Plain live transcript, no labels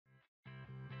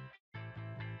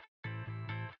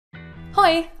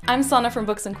Hoi, I'm Sanne from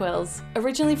Books and Quills.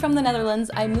 Originally from the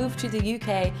Netherlands, I moved to the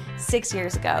UK 6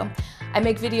 years ago. I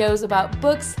make videos about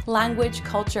books, language,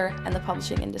 culture, and the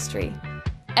publishing industry.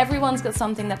 Everyone's got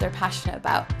something that they're passionate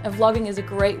about, and vlogging is a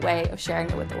great way of sharing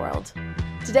it with the world.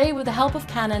 Today, with the help of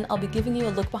Canon, I'll be giving you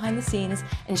a look behind the scenes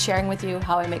and sharing with you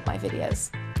how I make my videos.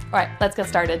 All right, let's get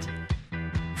started.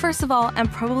 First of all,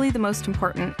 and probably the most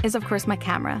important, is of course my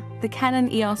camera, the Canon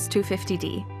EOS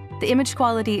 250D. The image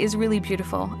quality is really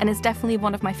beautiful, and it's definitely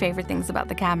one of my favorite things about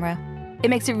the camera. It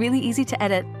makes it really easy to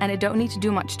edit, and I don't need to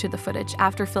do much to the footage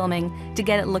after filming to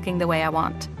get it looking the way I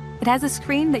want. It has a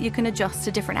screen that you can adjust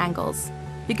to different angles.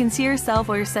 You can see yourself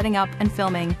while you're setting up and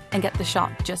filming and get the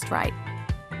shot just right.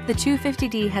 The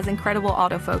 250D has incredible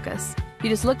autofocus.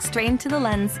 You just look straight into the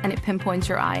lens and it pinpoints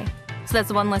your eye. So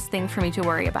that's one less thing for me to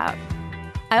worry about.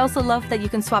 I also love that you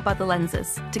can swap out the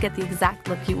lenses to get the exact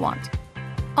look you want.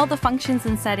 All the functions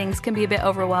and settings can be a bit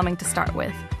overwhelming to start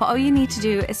with, but all you need to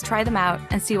do is try them out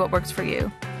and see what works for you.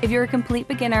 If you're a complete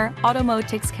beginner, auto mode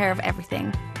takes care of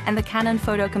everything, and the Canon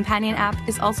Photo Companion app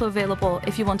is also available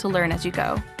if you want to learn as you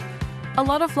go. A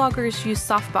lot of vloggers use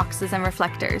softboxes and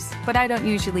reflectors, but I don't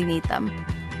usually need them.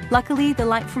 Luckily, the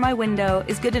light from my window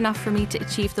is good enough for me to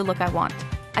achieve the look I want.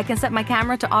 I can set my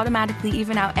camera to automatically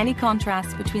even out any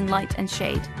contrast between light and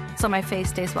shade, so my face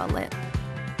stays well lit.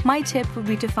 My tip would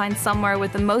be to find somewhere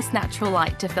with the most natural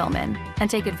light to film in, and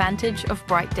take advantage of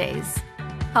bright days.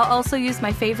 I'll also use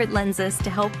my favorite lenses to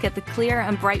help get the clear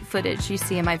and bright footage you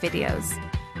see in my videos.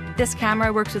 This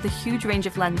camera works with a huge range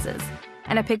of lenses,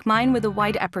 and I pick mine with a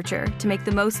wide aperture to make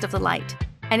the most of the light.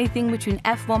 Anything between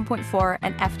f1.4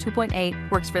 and f2.8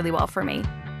 works really well for me.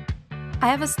 I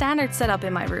have a standard setup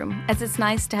in my room, as it's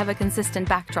nice to have a consistent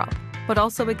backdrop, but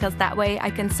also because that way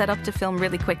I can set up to film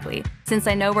really quickly, since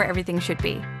I know where everything should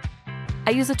be.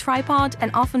 I use a tripod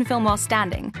and often film while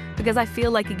standing, because I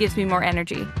feel like it gives me more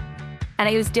energy. And I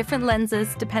use different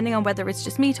lenses depending on whether it's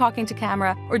just me talking to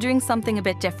camera or doing something a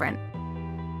bit different.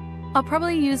 I'll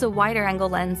probably use a wider angle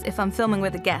lens if I'm filming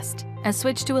with a guest, and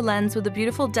switch to a lens with a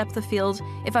beautiful depth of field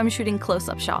if I'm shooting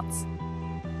close-up shots.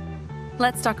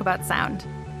 Let's talk about sound.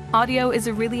 Audio is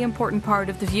a really important part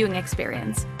of the viewing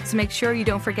experience, so make sure you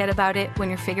don't forget about it when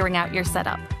you're figuring out your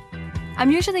setup. I'm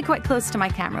usually quite close to my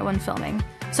camera when filming,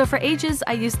 so for ages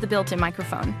I use the built-in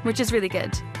microphone, which is really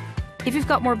good. If you've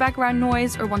got more background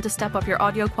noise or want to step up your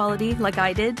audio quality like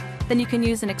I did, then you can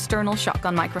use an external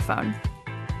shotgun microphone.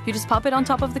 You just pop it on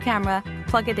top of the camera,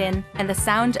 plug it in, and the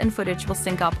sound and footage will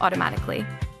sync up automatically.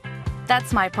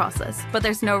 That's my process, but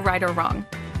there's no right or wrong.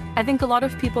 I think a lot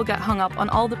of people get hung up on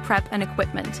all the prep and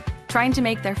equipment, trying to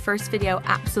make their first video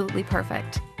absolutely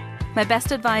perfect. My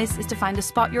best advice is to find a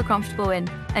spot you're comfortable in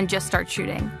and just start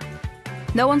shooting.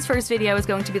 No one's first video is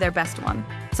going to be their best one,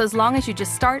 so as long as you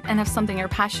just start and have something you're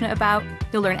passionate about,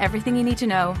 you'll learn everything you need to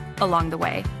know along the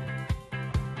way.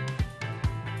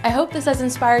 I hope this has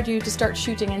inspired you to start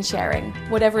shooting and sharing,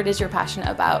 whatever it is you're passionate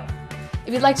about.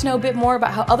 If you'd like to know a bit more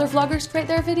about how other vloggers create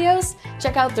their videos,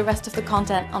 check out the rest of the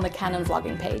content on the Canon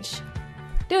vlogging page.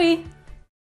 Doei!